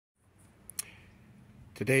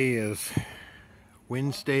Today is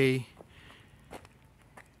Wednesday,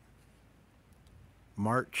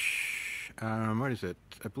 March, what is it?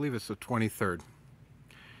 I believe it's the 23rd.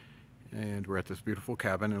 And we're at this beautiful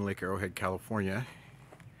cabin in Lake Arrowhead, California.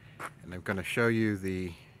 And I'm going to show you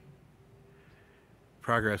the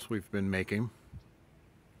progress we've been making.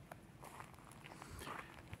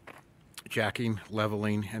 Jacking,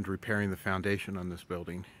 leveling, and repairing the foundation on this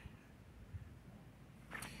building.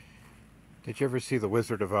 Did you ever see The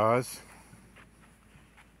Wizard of Oz?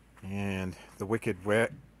 And the Wicked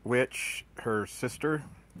Witch, her sister,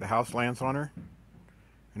 the house lands on her,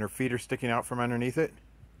 and her feet are sticking out from underneath it?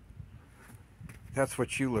 That's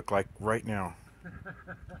what you look like right now.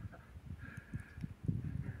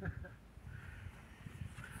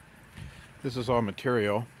 This is all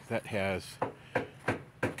material that has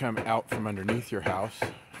come out from underneath your house.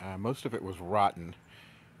 Most of it was rotten,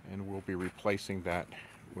 and we'll be replacing that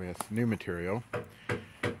with new material,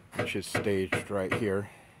 which is staged right here.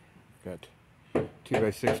 Got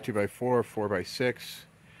 2x6, 2x4, 4x6.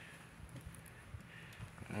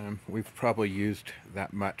 We've probably used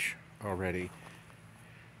that much already.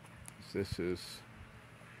 This is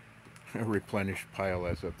a replenished pile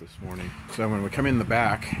as of this morning. So when we come in the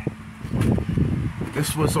back,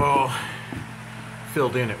 this was all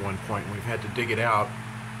filled in at one point. We've had to dig it out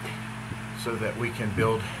so that we can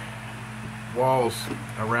build walls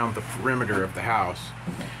around the perimeter of the house.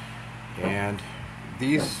 And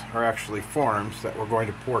these are actually forms that we're going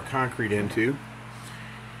to pour concrete into.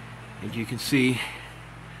 And you can see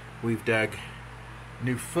we've dug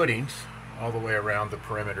new footings all the way around the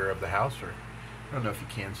perimeter of the house, or I don't know if you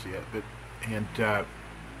can see it, but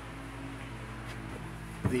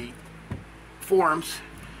the forms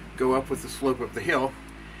go up with the slope of the hill.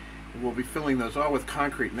 We'll be filling those all with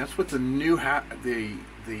concrete, and that's what the new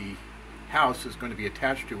the house is going to be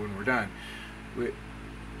attached to when we're done. We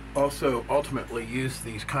also ultimately use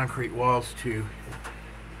these concrete walls to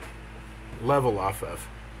level off of.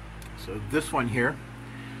 So this one here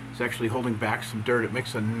is actually holding back some dirt. It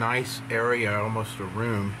makes a nice area, almost a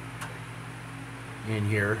room in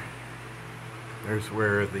here. There's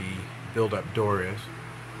where the build-up door is.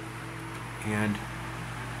 And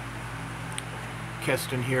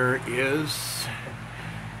Keston here is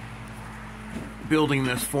building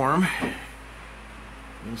this form.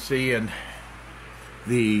 You can see, and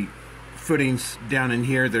the footings down in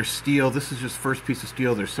here, they're steel. This is just first piece of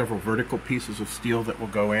steel. There's several vertical pieces of steel that will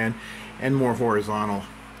go in, and more horizontal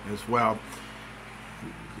as well.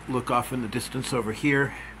 Look off in the distance over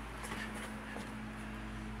here.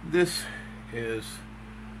 This is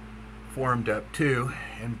formed up too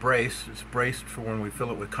and braced. It's braced for when we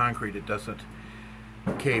fill it with concrete, it doesn't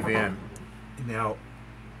cave in. Now,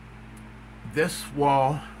 this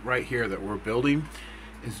wall right here that we're building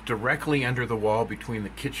is directly under the wall between the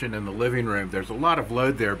kitchen and the living room. There's a lot of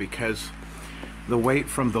load there because the weight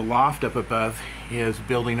from the loft up above is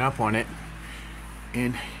building up on it.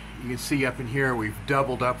 And you can see up in here we've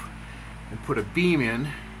doubled up and put a beam in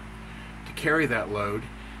to carry that load.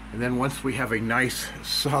 And then once we have a nice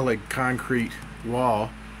solid concrete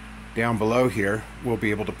wall down below here, we'll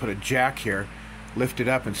be able to put a jack here, lift it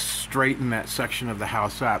up, and straighten that section of the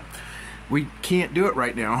house up. We can't do it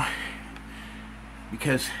right now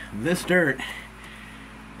because this dirt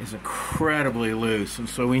is incredibly loose, and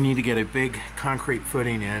so we need to get a big concrete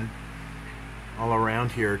footing in all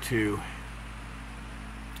around here to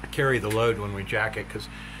carry the load when we jack it, because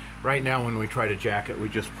right now when we try to jack it, we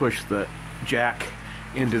just push the jack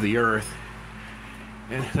into the earth,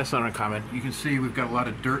 and that's not uncommon. You can see we've got a lot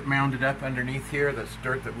of dirt mounded up underneath here. That's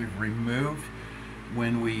dirt that we've removed.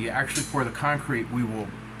 When we actually pour the concrete, we will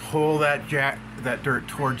pull that dirt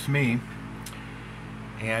towards me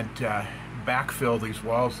and backfill these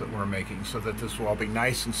walls that we're making so that this will all be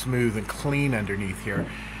nice and smooth and clean underneath here.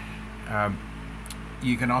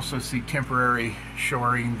 You can also see temporary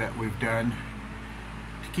shoring that we've done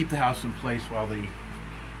to keep the house in place while the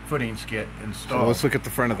footings get installed. So let's look at the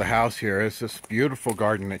front of the house here. It's this beautiful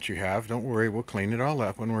garden that you have. Don't worry, we'll clean it all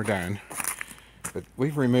up when we're done. But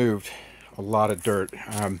we've removed a lot of dirt.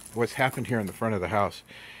 What's happened here in the front of the house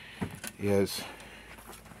is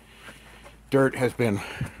dirt has been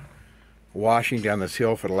washing down this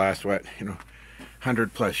hill for the last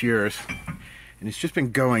 100+ years, and it's just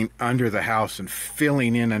been going under the house and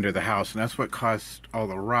filling in under the house, and that's what caused all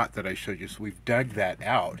the rot that I showed you. So we've dug that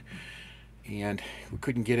out, and we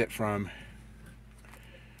couldn't get it from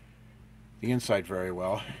the inside very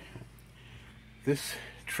well. This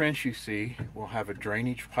trench you see will have a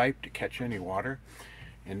drainage pipe to catch any water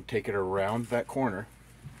and take it around that corner,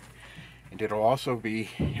 and it'll also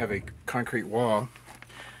have a concrete wall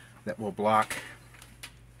that will block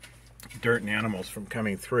dirt and animals from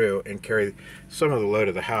coming through and carry some of the load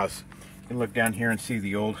of the house. You can look down here and see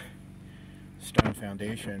the old stone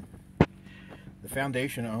foundation. The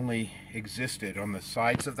foundation only existed on the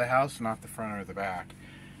sides of the house, not the front or the back.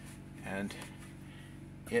 And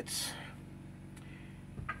it's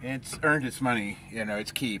earned its money, you know,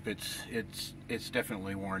 its keep. It's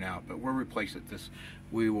definitely worn out, but we'll replace it.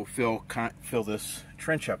 We will fill this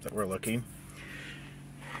trench up that we're looking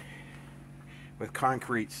with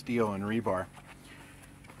concrete, steel, and rebar.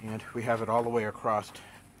 And we have it all the way across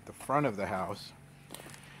the front of the house.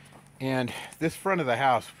 And this front of the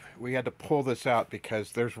house, we had to pull this out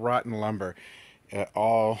because there's rotten lumber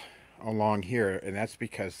all along here, and that's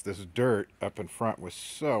because this dirt up in front was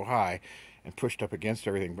so high and pushed up against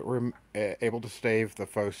everything. But we're able to save the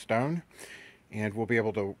faux stone, and we'll be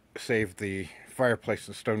able to save the fireplace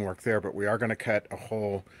and stonework there, but we are going to cut a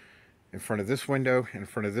hole in front of this window, in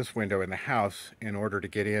front of this window in the house, in order to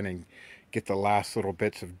get in and get the last little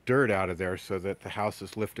bits of dirt out of there so that the house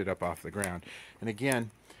is lifted up off the ground. And again,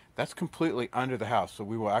 that's completely under the house, so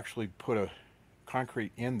we will actually put a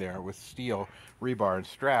concrete in there with steel, rebar, and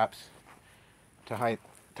straps to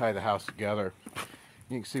tie the house together.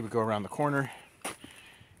 You can see we go around the corner,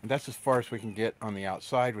 and that's as far as we can get on the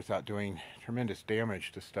outside without doing tremendous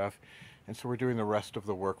damage to stuff. And so we're doing the rest of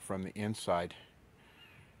the work from the inside.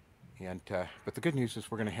 And but the good news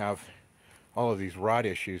is we're going to have all of these rot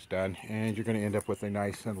issues done, and you're going to end up with a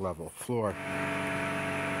nice and level floor.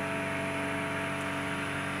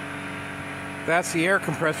 That's the air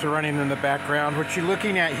compressor running in the background. What you're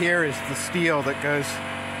looking at here is the steel that goes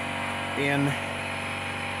in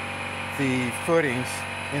the footings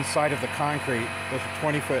inside of the concrete. Those are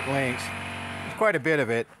 20-foot lengths. There's quite a bit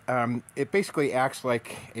of it. It basically acts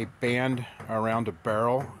like a band around a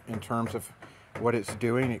barrel in terms of what it's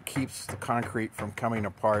doing. It keeps the concrete from coming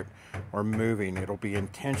apart or moving. It'll be in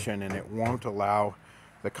tension and it won't allow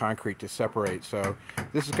the concrete to separate. So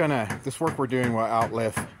this work we're doing will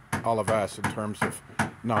outlive all of us in terms of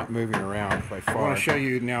not moving around by far. I want to show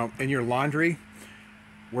you now in your laundry.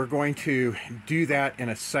 We're going to do that in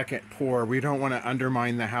a second pour. We don't want to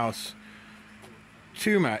undermine the house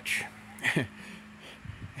too much.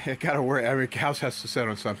 Gotta worry. I mean, the house has to sit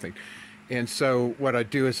on something. And so what I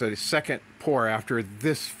do is a second pour after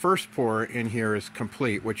this first pour in here is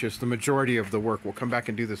complete, which is the majority of the work. We'll come back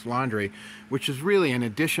and do this laundry, which is really an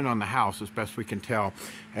addition on the house as best we can tell.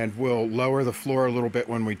 And we'll lower the floor a little bit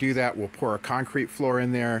when we do that. We'll pour a concrete floor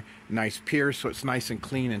in there, nice piers, so it's nice and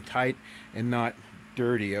clean and tight and not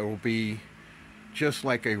dirty. It will be just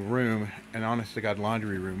like a room, an honest to God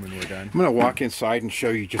laundry room when we're done. I'm going to walk inside and show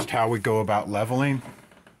you just how we go about leveling.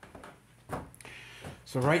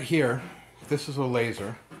 So right here, this is a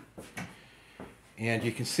laser, and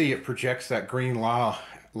you can see it projects that green line.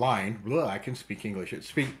 I can speak English.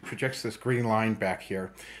 It projects this green line back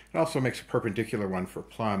here. It also makes a perpendicular one for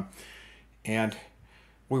plumb. And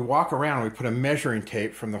we walk around, we put a measuring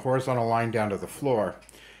tape from the horizontal line down to the floor,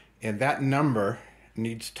 and that number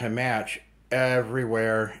needs to match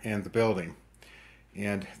everywhere in the building.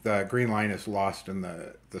 And the green line is lost in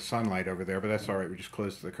the sunlight over there, but that's all right. We just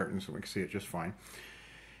closed the curtains so we can see it just fine.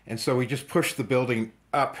 And so we just push the building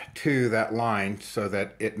up to that line so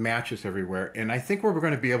that it matches everywhere. And I think we're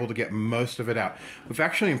going to be able to get most of it out. We've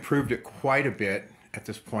actually improved it quite a bit at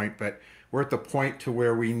this point, but we're at the point to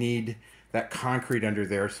where we need that concrete under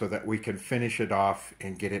there so that we can finish it off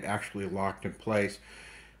and get it actually locked in place.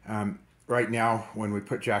 Right now, when we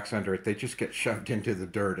put jacks under it, they just get shoved into the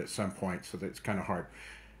dirt at some point, so that it's kind of hard.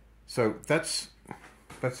 So that's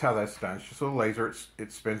how that's done. It's just a little laser.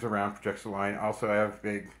 It spins around, projects a line. Also, I have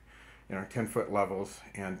big, 10-foot levels,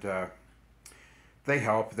 and they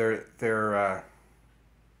help. What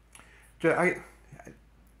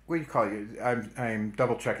do you call it? I'm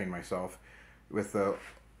double checking myself with the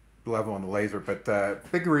level and the laser. But the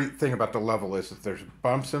big thing about the level is if there's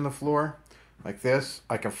bumps in the floor like this,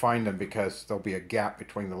 I can find them because there'll be a gap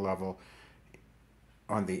between the level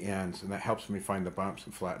on the ends, and that helps me find the bumps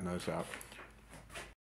and flatten those out.